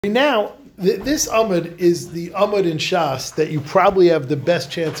Now, this Amud is the Amud in Shas that you probably have the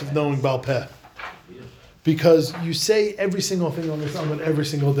best chance of knowing Baal Peh. Because you say every single thing on this Amud every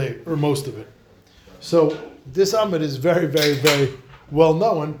single day, or most of it. So this Amud is very, very, very well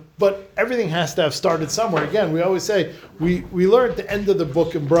known, but everything has to have started somewhere. Again, we always say, we learned the end of the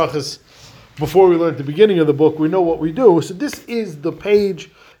book in Brachas before we learned the beginning of the book. We know what we do. So this is the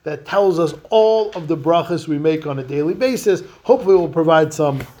page that tells us all of the brachas we make on a daily basis. Hopefully we'll provide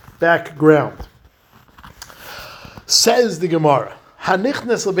some background. Says the Gemara,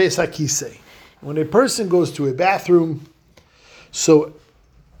 Hanichnes lebeis hakisei. When a person goes to a bathroom, so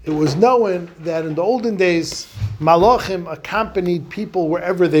it was known that in the olden days, malachim accompanied people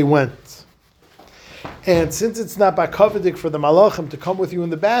wherever they went. And since it's not bakavedik for the malachim to come with you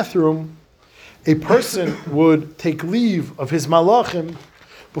in the bathroom, a person would take leave of his malachim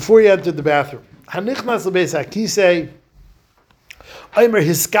before he entered the bathroom. Hanichnas lebeis hakisei. Aimer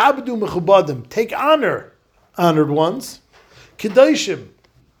hiskabdu mechubadim. Take honor, honored ones. Kedoshim,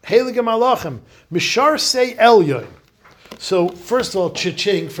 heilige malachim. Mishar sei elyon. So first of all,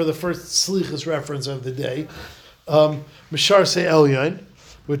 cha-ching for the first slichus reference of the day. Mishar sei elyon,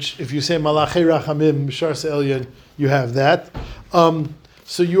 which if you say malachei rachamim, Mishar sei elyon, you have that.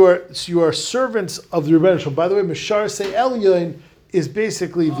 So you are servants of the Rebbeinu Shalom. By the way, Mishar sei elyon is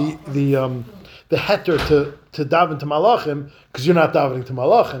basically the heter to daven to malachim, because you're not davening to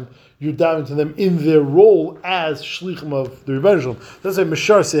malachim, you're davening to them in their role as shlichim of the Rebbeinu Shalom. That's a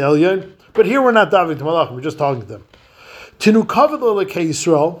mishar se'elyon, but here we're not davening to malachim, we're just talking to them. Tinu kavod l'elokei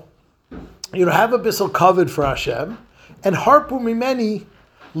Yisrael, have a bissel kavod for Hashem, and harpu mimeni,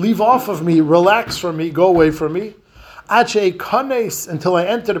 leave off of me, relax from me, go away from me. Ache kanes, until I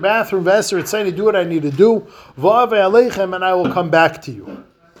enter the bathroom, v'eser etzayni, do what I need to do, v'ave aleichem, and I will come back to you.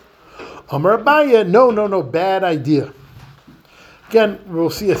 Amar Abaye, no, bad idea. Again, we'll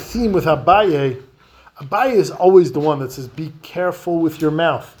see a theme with Abaye. Abaye is always the one that says, be careful with your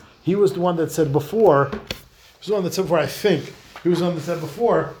mouth. He was the one that said before, Al tiftach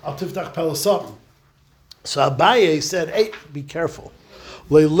pelasam. So Abaye said, hey, be careful.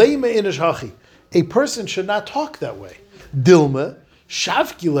 Leilema inish hachi. A person should not talk that way. Dilma,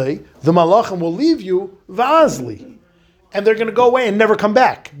 shavkile, the malachim will leave you, vazli. And they're going to go away and never come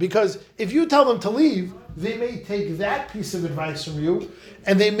back. Because if you tell them to leave, they may take that piece of advice from you,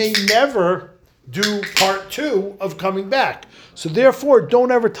 and they may never do part 2 of coming back. So therefore, don't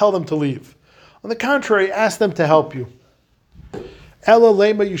ever tell them to leave. On the contrary, ask them to help you. Ella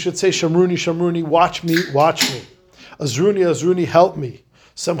lema, you should say, Shamruni, Shamruni, watch me, watch me. Azruni, Azruni, help me.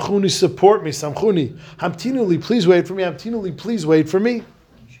 Samchuni, support me, Samchuni. Hamtinuli, please wait for me. Hamtinuli, please wait for me.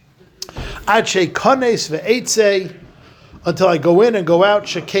 Ache kanes ve'etzei, until I go in and go out.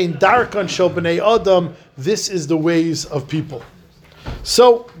 Shekain darkan shel b'nei adam. This is the ways of people.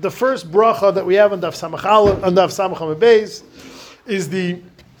 So the first bracha that we have on Daf Samach Beis is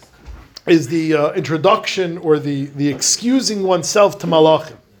the introduction or the excusing oneself to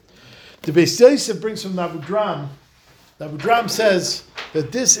malachim. The Beis Yosef brings from Nabudram. Nabudram says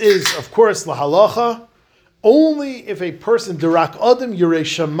that this is, of course, lahalacha, only if a person derak adam yirei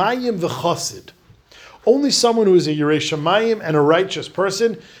shamayim v'chasid. Only someone who is a Yirei Shamayim and a righteous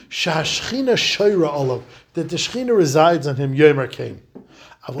person, Shahashchina Shoira Olav, that the Shechina resides on him, Yomer Kain.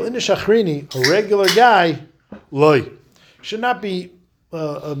 Avol Inish Achrini, a regular guy, Loi, should not be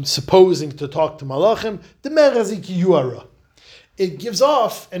supposing to talk to Malachim, the Meraziki Yuara. It gives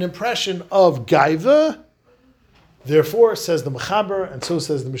off an impression of Gaiva, therefore, says the Mechaber, and so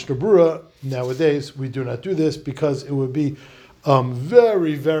says the Mishnah Berurah, nowadays we do not do this because it would be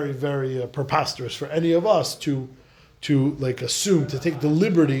very, very, very preposterous for any of us to assume, to take the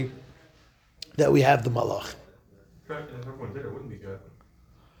liberty that we have the malach.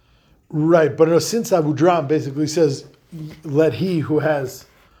 Right, but since Abu Dram basically says, let he who has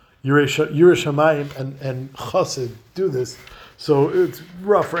Yirei Shamayim and Chassid do this, so it's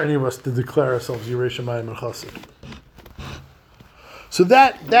rough for any of us to declare ourselves Yirei Shamayim and Chassid. So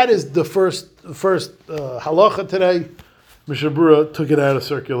that is the first halacha today. Mishnah Berurah took it out of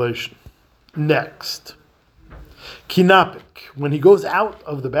circulation. Next, kinapik. When he goes out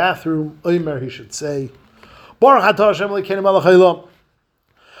of the bathroom, Omer, he should say, Baruch atah Hashem Elokeinu melech haolam,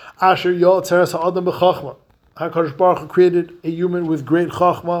 asher yotzer ha'adam b'chachma. HaKadosh Baruch Hu created a human with great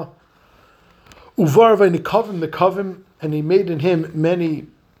chachma. Uvar v'nikavim nekavim, and he made in him many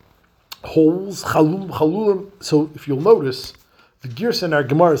holes, chalulim. So if you'll notice, the Girsa in our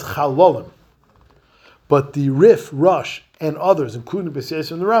Gemara is chalalim. But the Rif, Rush, and others, including Beis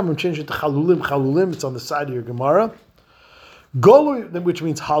Yosef and the Rambam, change it to chalulim. It's on the side of your Gemara. Golui, which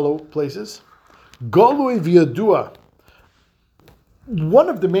means hollow places. Golui v'yadua, One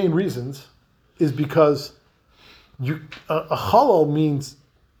of the main reasons is because a hollow means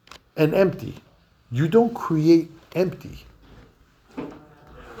an empty. You don't create empty.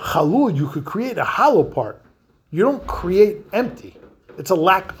 Chalul, you could create a hollow part. You don't create empty. It's a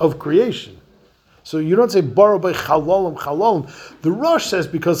lack of creation. So you don't say baro by chalolim chalolim. The Rosh says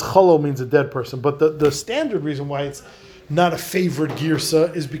because chalol means a dead person, but the standard reason why it's not a favored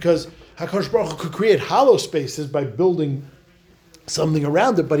girsa is because HaKadosh Baruch Hu could create hollow spaces by building something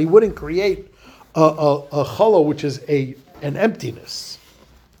around it, but he wouldn't create a chalol, which is an emptiness.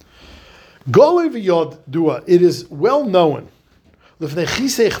 Golei v'yod dua. It is well known. In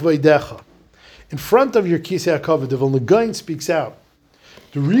front of your kisei hakavod, the Vilna Gaon speaks out.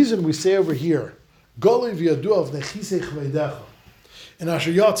 The reason we say over here, Golei v'yadua v'nechisei chveidecha, in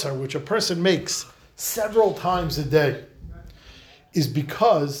Asher Yatzar, which a person makes several times a day, is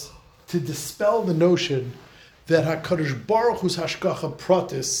because to dispel the notion that HaKadosh Baruch Hu's hashgacha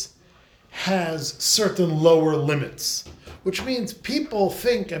pratis has certain lower limits. Which means people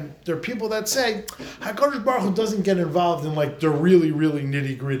think, and there are people that say, HaKadosh Baruch Hu doesn't get involved in like the really, really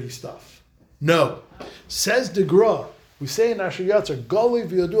nitty-gritty stuff. No. Says the Gra, we say in Asher Yatzar, Golei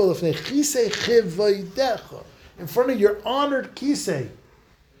v'yadua lefnei chisei chevaydecha, in front of your honored kisei.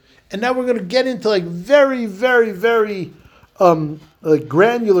 And now we're going to get into like very, very, very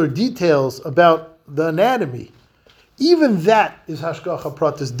granular details about the anatomy. Even that is hashgacha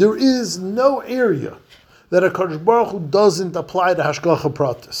pratis. There is no area that HaKadosh Baruch Hu doesn't apply to hashgacha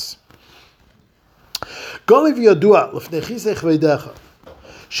pratis. Golei v'yadua lefnei chisei chevaydecha.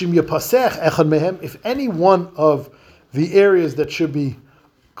 Shim yapasech echad mehem, if any one of the areas that should be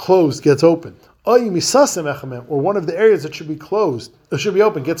closed gets opened, or one of the areas that should be closed, or should be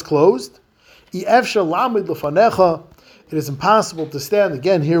open, gets closed, it is impossible to stand.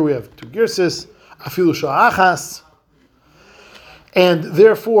 Again, here we have two girsas, afilu sha'achas, and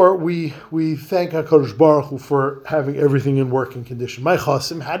therefore we thank HaKadosh Baruch Hu for having everything in working condition. My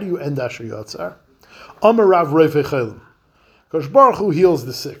chasim, how do you end Asher Yatzar? Amar Rav Reifei Chelim. HaKadosh Baruch Hu heals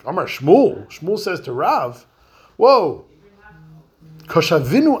the sick. Amar Shmuel. Shmuel says to Rav, whoa,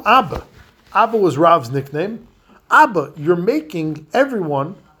 Koshavinu Abba. Abba was Rav's nickname. Abba, you're making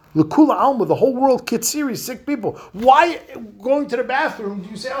everyone, L'kula Alma, the whole world, Kitsiri, sick people. Why going to the bathroom do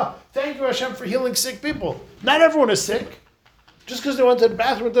you say, oh, thank you Hashem for healing sick people? Not everyone is sick. Just because they went to the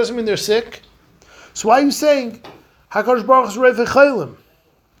bathroom doesn't mean they're sick. So why are you saying, HaKadosh Baruch Hu Reifei Chelim?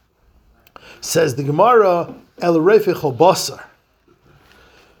 Says the Gemara, El Reifei Chol Basar.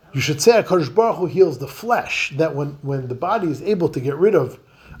 You should say HaKadosh Baruch Hu heals the flesh, that when the body is able to get rid of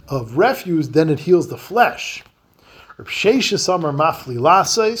refuse, then it heals the flesh. Reb Sheshes Amar Mafli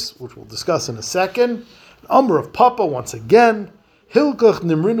Lasais, which we'll discuss in a second. Amar of Papa, once again. Hilkach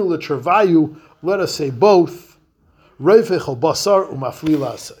Nimrinu L'Travayu, let us say both. Reifei Chol Basar u'Mafli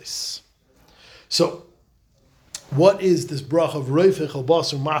Lasais. So, what is this bracha of Reifei Chol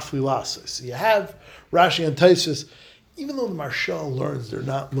Basar u'Mafli Lasais? You have Rashi and Taisus. Even though the Marshal learns, they're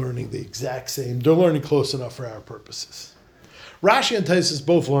not learning the exact same. They're learning close enough for our purposes. Rashi and Taisus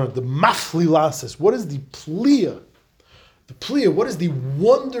both learned the mafli lasas. What is the plia? The plia, what is the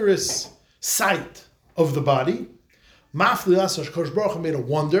wondrous sight of the body? Mafli lasas, HaKadosh Baruch Hu made a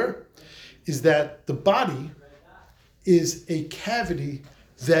wonder, is that the body is a cavity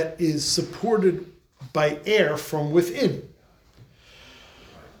that is supported by air from within.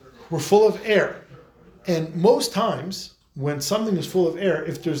 We're full of air. And most times, when something is full of air,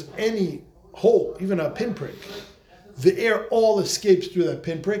 if there's any hole, even a pinprick, the air all escapes through that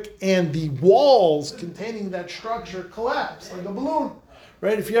pinprick, and the walls containing that structure collapse like a balloon,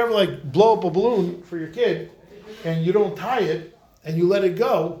 right? If you ever like blow up a balloon for your kid, and you don't tie it, and you let it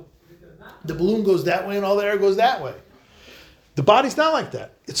go, the balloon goes that way, and all the air goes that way. The body's not like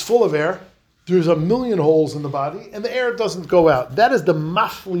that. It's full of air. There's a million holes in the body, and the air doesn't go out. That is the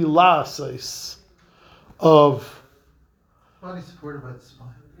mafli lasais of body supported by the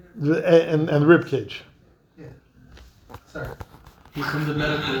spine and the rib cage. Yeah. Sorry. From the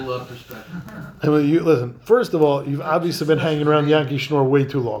medical perspective. I mean, you listen. First of all, you've obviously been hanging around Yankee Schnorr way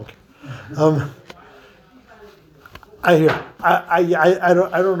too long. I hear. I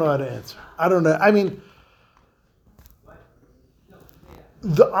don't know how to answer. I don't know. I mean,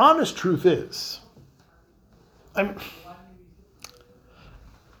 the honest truth is, I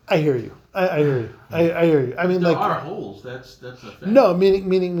hear you. I hear you. I hear you. I mean, there like are holes. That's a fact. No,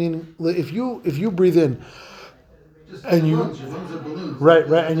 meaning if you breathe in and you balloons, your lungs are balloons. right,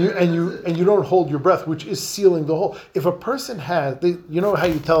 and you don't hold your breath, which is sealing the hole. If a person has, you know how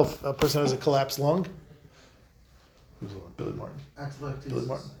you tell if a person has a collapsed lung? Who's the one? Billy Martin. Billy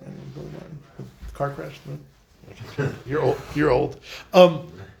Martin. Car crash. You're old. You're old.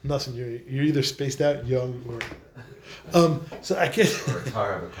 Nothing. You're either spaced out, young, or. So I can't. Or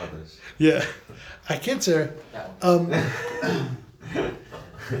Tar of a Kaddish. Yeah, I can't, sir.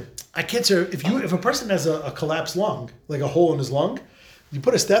 I can't, sir. If a person has a collapsed lung, like a hole in his lung, you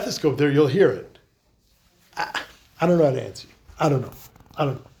put a stethoscope there, you'll hear it. I don't know how to answer you. I don't know. I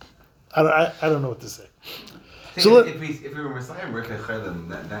don't know what to say. So if we were Messiah Rifei Chaylim,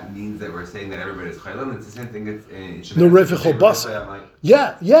 that means that we're saying that everybody's Chaylim. It's the same thing. It's No Rifei Cholbasa.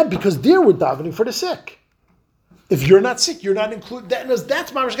 Yeah, because there we're davening for the sick. If you're not sick, you're not included.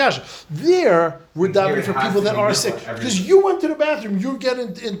 That's Mamash Gasha. There we're davening for people that are sick. Because you went to the bathroom, you get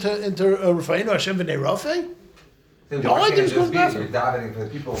into Rafa'inu Hashem v'nei Rafei. All I do is go to the bathroom. You're davening for the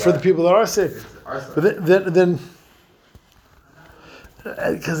people. For the people that are sick. But then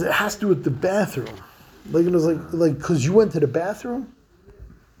because it has to do with the bathroom. Like it was like because you went to the bathroom.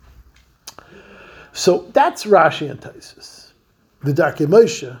 So that's Rashi and Taisus. The Darkei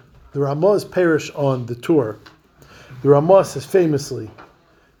Moshe, the Ramaz perish on the tour. The Ramaz says famously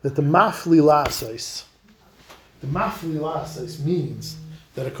that the Mafli Lasais means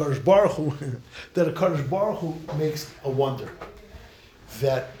that a Kadosh Baruch Hu makes a wonder.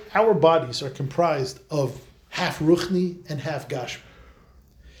 That our bodies are comprised of half Ruchni and half Gashmi.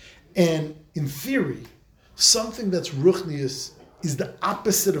 And in theory, something that's Ruchnius is the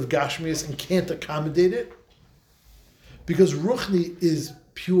opposite of Gashmius and can't accommodate it. Because Ruchni is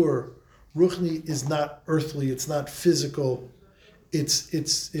pure. Ruchni is not earthly, it's not physical, it's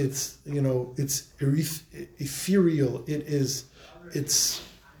ethereal, it's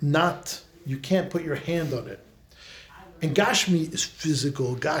not, you can't put your hand on it. And Gashmi is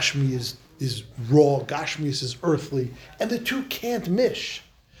physical, Gashmi is raw, Gashmi is earthly, and the two can't mish.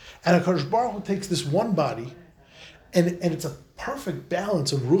 And HaKadosh Baruch Hu takes this one body, and it's a perfect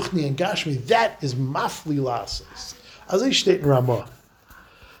balance of Ruchni and Gashmi. That is Mafli Lasas. As I state in Ramah.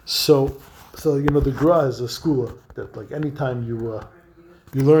 So the Gra is a school that like anytime you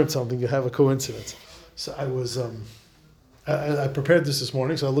learn something, you have a coincidence. So I was I prepared this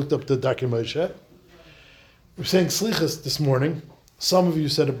morning, so I looked up the Darkei Moshe. We're saying Slichas this morning. Some of you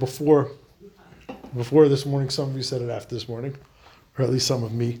said it before this morning. Some of you said it after this morning, or at least some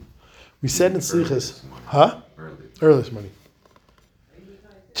of me. We said in Slichas, early this morning.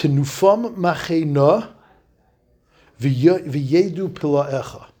 Tenufam macheina v'yedu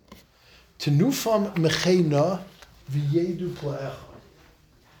pila'echa. Tenufam mecheina v'yedu plaecha.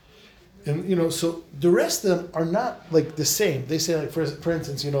 And so the rest of them are not like the same. They say like for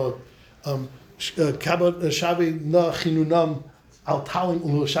instance, shavi na chinunam al talim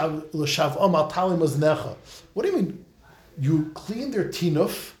l'shavam al talim aznecha. What do you mean? You clean their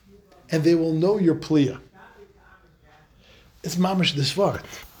tinuf, and they will know your pliya. It's mamish the svart.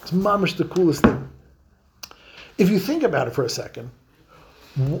 It's mamish the coolest thing. If you think about it for a second.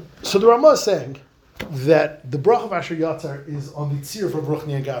 So the Ramah is saying that the brach of Asher Yatzar is on the tzir of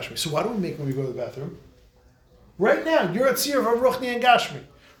Ruchni and Gashmi. So why do we make when we go to the bathroom? Right now, you're at tzir of Ruchni and Gashmi.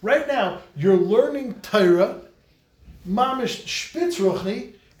 Right now, you're learning Torah, mamish spitz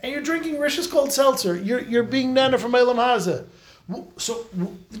Ruchni, and you're drinking Rishis cold seltzer. You're being nana from Eilam Hazeh. So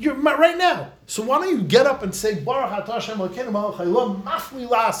you're right now. So why don't you get up and say Baruch Atah Hashem Elokeinu Melech Haolam Mafli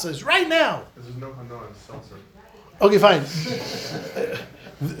Lasas right now? There's no Hanoah in seltzer. Okay, fine.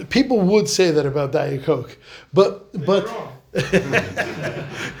 People would say that about Diet Coke, but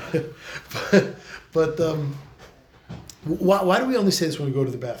why do we only say this when we go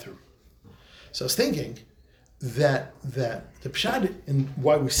to the bathroom? So I was thinking that the pshat and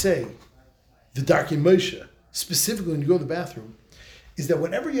why we say the Darkei Moshe specifically when you go to the bathroom is that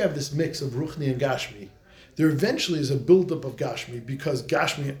whenever you have this mix of Ruchni and Gashmi, there eventually is a buildup of Gashmi because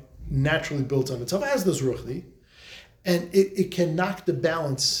Gashmi naturally builds on itself, as does Ruchni. And it can knock the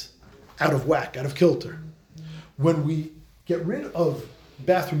balance out of whack, out of kilter. When we get rid of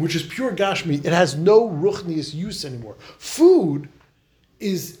bathroom, which is pure Gashmi, it has no Ruchni's use anymore. Food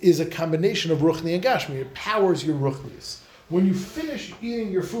is a combination of Ruchni and Gashmi. It powers your Ruchni's. When you finish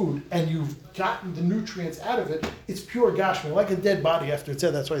eating your food and you've gotten the nutrients out of it, it's pure Gashmi, like a dead body after it's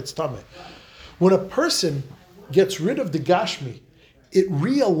dead. That's why it's tameh. When a person gets rid of the Gashmi, it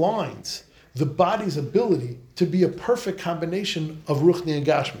realigns the body's ability to be a perfect combination of Ruchni and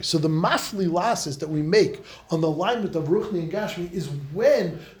Gashmi. So the Mafli Lasas that we make on the alignment of Ruchni and Gashmi is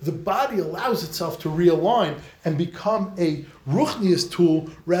when the body allows itself to realign and become a Ruchnius tool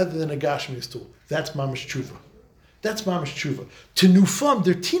rather than a Gashmius tool. That's Mamash Tshuva. That's Mamash Tshuva. Tenufam,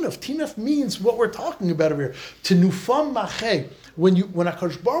 they're tinuf. Tinuf means what we're talking about over here. Tenufam macheh. When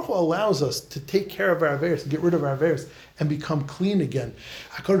HaKadosh Baruch Hu allows us to take care of our averos, to get rid of our averos, and become clean again,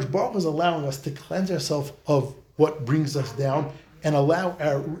 HaKadosh Baruch Hu is allowing us to cleanse ourselves of what brings us down, and allow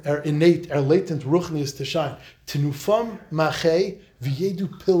our innate, our latent ruchnius to shine. Tinufam machei v'yedu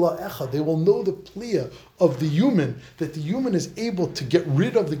pila echa. They will know the plia of the human, that the human is able to get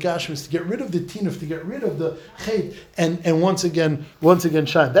rid of the gashmis, to get rid of the tinuf, to get rid of the chet, and once again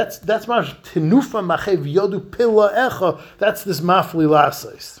shine. That's mash tinufa machei v'yedu pila echa. That's this mafli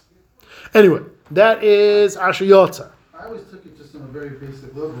lasais. Anyway, that is Asher Yotza. I always took it just on a very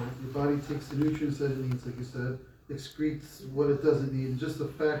basic level. Your body takes the nutrients that it needs, like you said, excretes what it doesn't need. And just the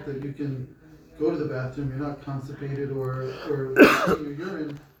fact that you can go to the bathroom, you're not constipated or your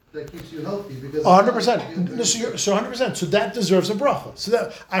urine, that keeps you healthy. Because 100%. So 100%. So that deserves a bracha. So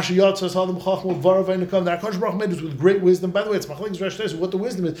that Asher Yotza is Hadam Chachmul Varav Einakam. That Kodesh Baruch made us with great wisdom. By the way, it's Machlekes Rashi Tosfos what the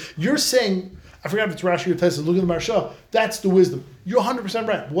wisdom is. You're saying, I forgot if it's Rashi or Tosfos. Look at the Maharsha. That's the wisdom. You're 100%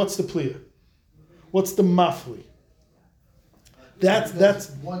 right. What's the pliya? What's the mafli?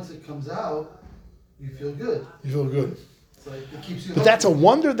 That's once it comes out, you feel good. You feel good. It's like it keeps you. But that's a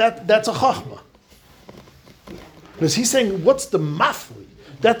wonder. That's a chachma. Because he's saying, what's the mafli?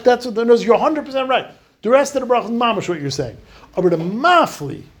 That's what the knows. You're 100% right. The rest of the bracha is mamash what you're saying. But the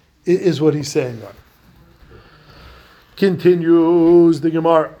mafli is what he's saying. Continues the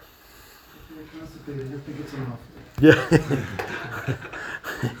Gemara. If you're constipated, you think it's a mafli. Yeah.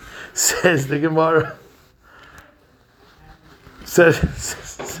 Says the Gemara. Says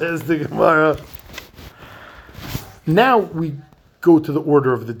the Gemara. Now we go to the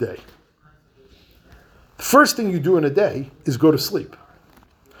order of the day. The first thing you do in a day is go to sleep.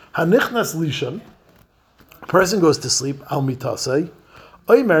 Hanichnas lishan. A person goes to sleep. Al mitasei.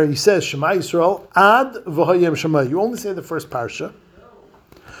 Omer, he says Shema Yisrael ad v'hayem Shema. You only say the first parsha.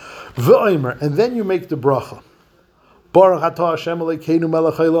 V'omer, and then you make the bracha. Baruch atah Hashem Elokeinu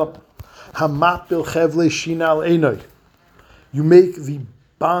melech haolam. Hamapil chevle shinal einoi. You make the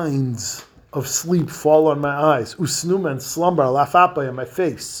binds of sleep fall on my eyes. Usnuma and slumber lafapay on my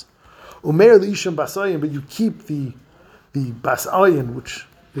face. Umer liishim basayin, but you keep the basayin, which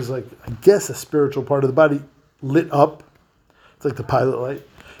is like, I guess, a spiritual part of the body, lit up. It's like the pilot light.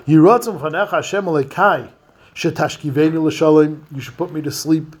 Yiratzim fanecha Hashem Elokai shetashkivenu l'shalom. You should put me to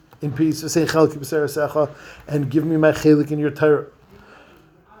sleep in peace. And give me my chelik in your Torah.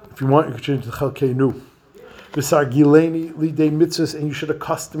 If you want, you can change the chalkeinu. V'sargileni lidei mitzvahs, and you should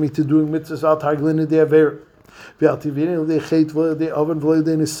accustom me to doing mitzvahs. V'al targleni lidei aver. V'al tivini lidei chet v'lidei oven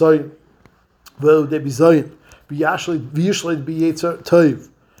v'lidei nisayin v'lidei bizayin. V'yishlet b'yetzer tov.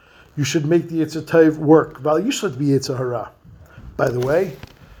 You should make the yetzer tov work. V'al yishlet b'yetzer hara. By the way,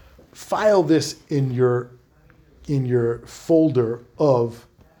 file this in your folder of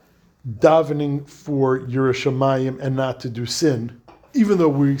davening for Yerushalayim and not to do sin, even though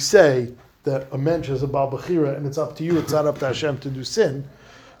we say that a mensch is a Baal Bechira and it's up to you, it's not up to Hashem to do sin.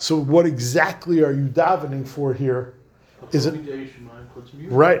 So what exactly are you davening for here? Is it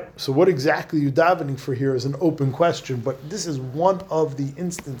right? So what exactly are you davening for here is an open question, but this is one of the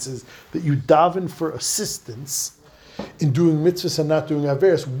instances that you daven for assistance in doing mitzvahs and not doing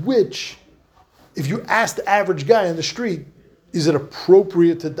averos, which, if you ask the average guy on the street, is it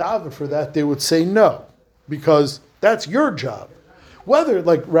appropriate to daven for that? They would say no, because that's your job. Whether,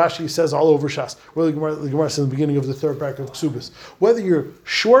 like Rashi says all over Shas, whether the Gemara says in the beginning of the third parak of Ksubis, whether you're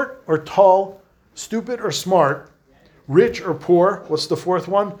short or tall, stupid or smart, rich or poor, what's the fourth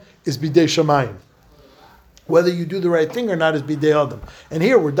one? Is bidei shamayim. Whether you do the right thing or not is bidei adam. And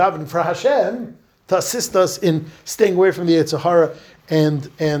here we're davening for Hashem to assist us in staying away from the Yetzer Hara and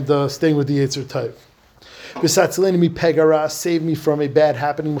staying with the Yetzer Tov. V'satzileni mi pegara, save me from a bad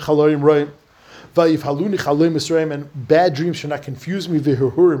happening, m'chalorim roim, v'yivhaluni chaloim esroim, and bad dreams should not confuse me,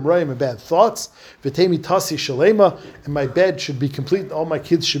 v'hurim roim, and bad thoughts, v'temi tasi shalema, and my bed should be complete, all my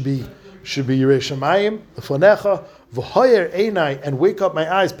kids should be Yirei Shamayim, l'fonecha, v'hoyer einai, and wake up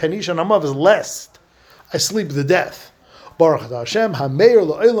my eyes, penisha namav, lest I sleep the death. Baruch Atah Hashem, hameir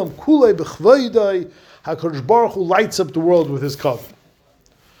la'olam kulei b'chvoidai, HaKadosh Baruch Hu lights up the world with his covenant.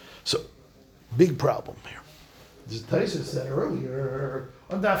 So, big problem here. As Taisa said earlier,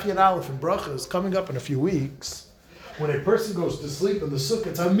 on Daf Yud Aleph in Brachas, coming up in a few weeks, when a person goes to sleep in the sukkah,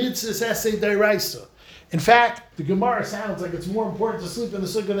 it's a mitzvah essay deraisa. In fact, the Gemara sounds like it's more important to sleep in the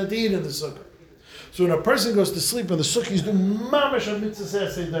sukkah than to eat in the sukkah. So when a person goes to sleep in the sukkah, he's doing mamash a mitzvah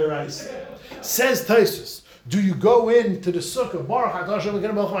essay deraisa. Says Taisus, do you go into the sukkah,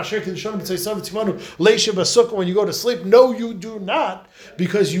 when you go to sleep? No, you do not,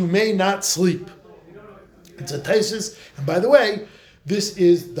 because you may not sleep. It's a taisis, and by the way, this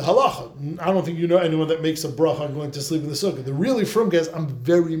is the halacha. I don't think you know anyone that makes a bracha on going to sleep in the sukkah. The really frum guys, I'm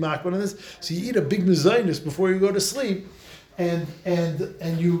very makbid on this. So you eat a big mezainis before you go to sleep. and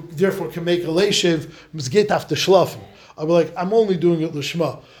you therefore can make a leishiv mizgit after shlafim. I'll be like, I'm only doing it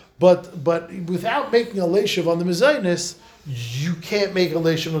l'shma, but without making a leishiv on the mezainis, you can't make a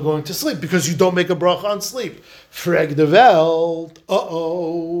leishiv of going to sleep because you don't make a bracha on sleep. Freg de Welt,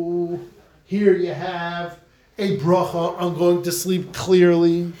 here you have a bracha on going to sleep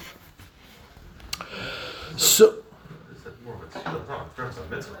clearly. So.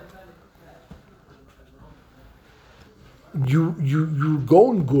 You're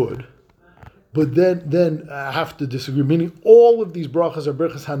going good, but then I have to disagree. Meaning all of these brachas are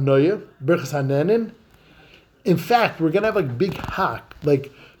brachas hanoya, brachas hanenin. In fact, we're gonna have like big hak. Like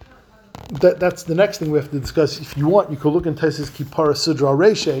that's the next thing we have to discuss. If you want, you could look in Taisis Kipara Sidra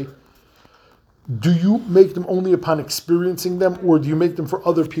Reshe. Do you make them only upon experiencing them, or do you make them for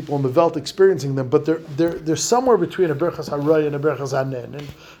other people in the Welt experiencing them? But they're somewhere between a berachas haraya and a berachas hanen, and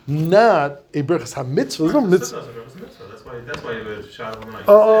not a berachas hamitzvah. There's no mitzvah. That's why you have a shot on the night.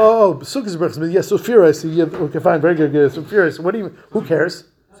 Sukkah is berachas. Yes, so Firas. Okay, fine, very good. So Firas. What do you? Who cares?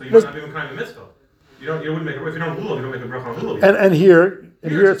 So you're not doing kind of mitzvah. You wouldn't make if you don't lulav, you don't make a bracha on lulav. And here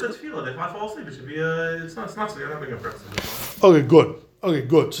it's tefillah. If I fall asleep, it should be it's not so you're not making a bracha. Okay,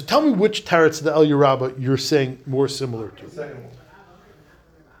 good. So tell me which teretz of the El Yerabba you're saying more similar to. The second one.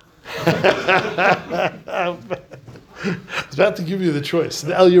 I was about to give you the choice.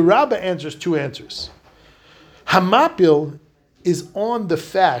 The El Yerabba answers two answers. Hamapil is on the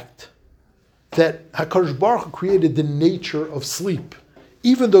fact that HaKadosh Baruch Hu created the nature of sleep,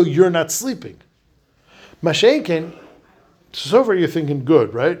 even though you're not sleeping. Masha'enken, so far you're thinking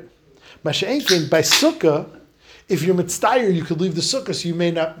good, right? Masha'enken, by Sukkah, if you're mitzdayer, you could leave the sukkah, so you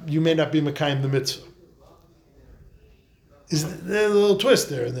may not be mekayim the mitzvah. Is there a little twist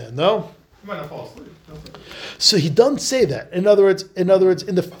there and then? No. You might not fall asleep. So he doesn't say that. In other words, in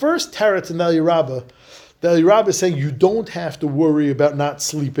the first teretz in the El Yerabba is saying you don't have to worry about not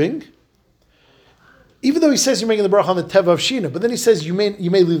sleeping, even though he says you're making the bracha on the teva of shina. But then he says you may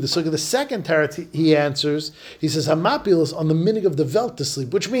leave the sukkah. The second teretz he answers, he says hamapil is on the minig of the Welt to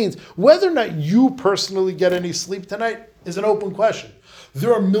sleep, which means whether or not you personally get any sleep tonight is an open question.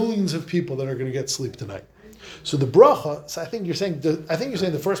 There are millions of people that are going to get sleep tonight. So the bracha. So I think you're saying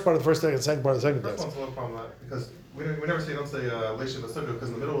the first part of the first teretz and the second part of the second That's teretz. one problem with that because we never say don't say leishiv sukkah because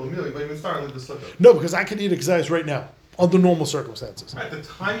in the middle of the meal you might even start and leave the sukkah. No, because I can eat exercise right now under normal circumstances. At the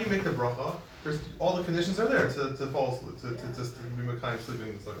time you make the bracha, there's all the conditions are there to fall asleep, to be kind of sleeping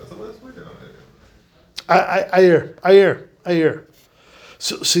in the sukkah. That's what we did. I hear.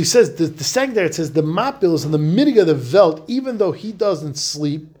 So he says the second there it says the mapil is in the middle of the Welt, even though he doesn't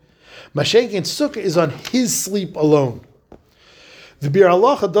sleep. Mashenk and Sukkah is on his sleep alone. The Bir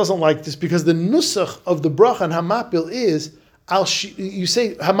Halacha doesn't like this because the nusach of the bracha and hamapil is you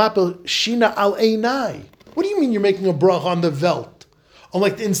say hamapil shina al einai. What do you mean you're making a bracha on the Welt, on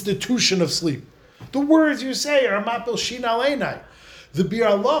like the institution of sleep? The words you say are hamapil shina al einai. The Bir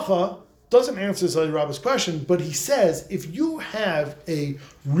Halacha doesn't answer this Rabbi's question, but he says if you have a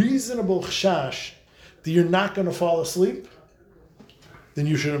reasonable chashash that you're not going to fall asleep, then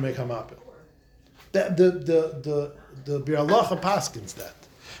you shouldn't make hamapil. The Bir Halacha paskins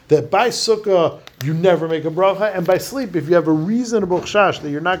that by sukkah you never make a bracha, and by sleep if you have a reasonable chash that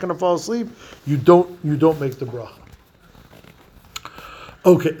you're not going to fall asleep, you don't make the bracha.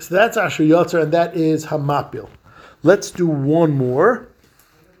 Okay, so that's Asher Yotzer, and that is hamapil. Let's do one more.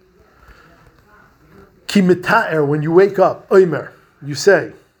 Ki mita'er, when you wake up, oimer, you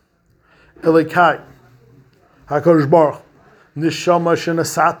say, Elekai, HaKadosh Baruch, Neshama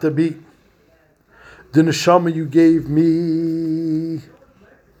shenasata bi, the neshama you gave me.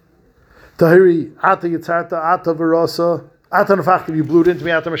 Tahiri, ata yitzarta, ata verasa, ata nefachta, you blew it into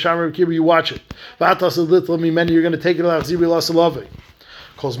me, ata mashamar v'kibur, you watch it. V'ata saditla mi many, you're going to take it out, zibri lasalave.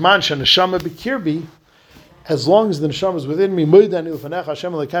 Kol zman shenashama b'kirbi, as long as the neshama is within me, moidani l'fanecha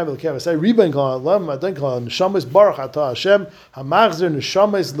Hashem l'kay v'l'kay v'say riban kol ha'lam, adan kol neshama is baruch ata Hashem, ha'machzer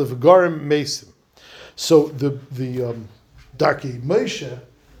neshama is l'vgarim mesim. So the Darkei Moshe,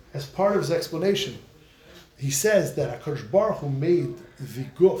 as part of his explanation, he says that HaKadosh Baruch Hu made the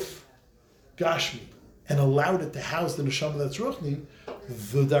guf, Gashmi, and allowed it to house the neshama that's ruchni.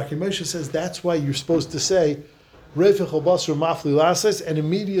 The Darkei Moshe says that's why you're supposed to say Refech Basar Mafli Lases, and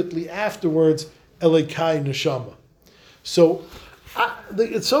immediately afterwards Elekai Neshama. So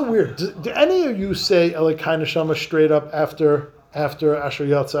it's so weird. Do any of you say Elekai Neshama straight up after Asher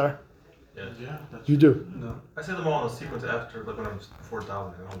Yatzar? Yeah. You do? No. I say them all in a sequence after, like when I'm before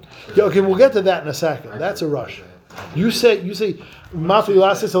davening. Yeah, okay, we'll get to that in a second. That's a rush. You say Mafli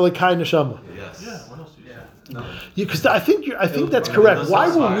Lases Elekai Neshama. Yes. Yeah, what else do you say? No. Yeah, because I think that's correct. Why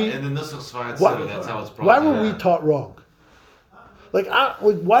were we? In the Nusach Sfar, Why that's how it's brought. why were we taught wrong? Like,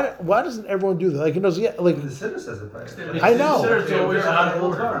 why doesn't everyone do that? Like, like The sitter says it by I know. Considered always out of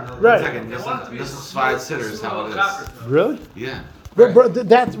order. Right. Second, this is five sitters, how it is. Really? Yeah. Bro,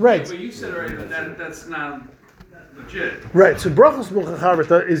 that's right. But you said already that that's not legit. Right. So brachos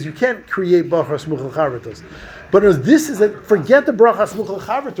muchacharita is you can't create brachos muchacharitas, but as this is forget the brachos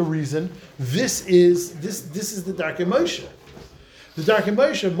muchacharita reason. This is the Darkei Moshe. The Darkei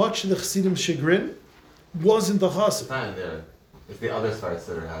Moshe, much to the Chassidim chagrin, wasn't the chassid. It's not there. It's the other side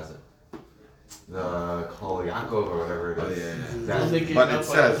sitter has it. The Kol Yaakov or whatever it is. That's- But it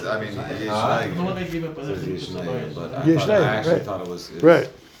says, I mean, The Yishnai, one they gave up, says Yishnai, but I Yishnai, actually right. thought it was. Right.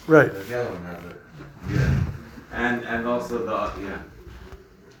 The other one has it. Yeah. And also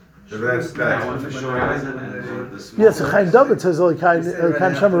The rest, that one for sure has it, and the small. Yeah, so Chaim David says like Chaim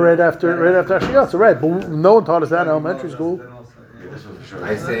Shema right after Ashiyotza, right? But no one taught us that in elementary school. This one for sure.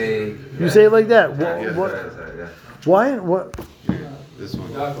 I say. You say it like that. Yeah, What? yeah. Why? What? This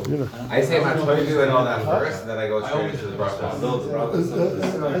one. I say my Toivu and all that first, and then I go straight into the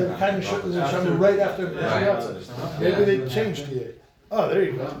brachos. Chaim Shema right after Ashiyotza. Maybe they changed the. Oh, there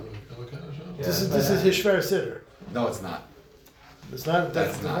you go. This is his Shver Siddur. No, it's not. It's not.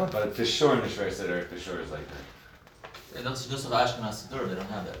 That's not. But for sure in the Shver Sitter, for sure is like that. And that's just what Ashkenaz Siddur, they don't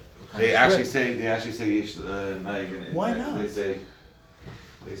have that. They actually say Yesh Naig. Why not? They say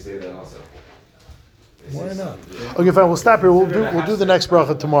that also. They say Why not? something. Okay, fine. We'll stop here. We'll do the next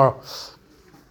bracha tomorrow.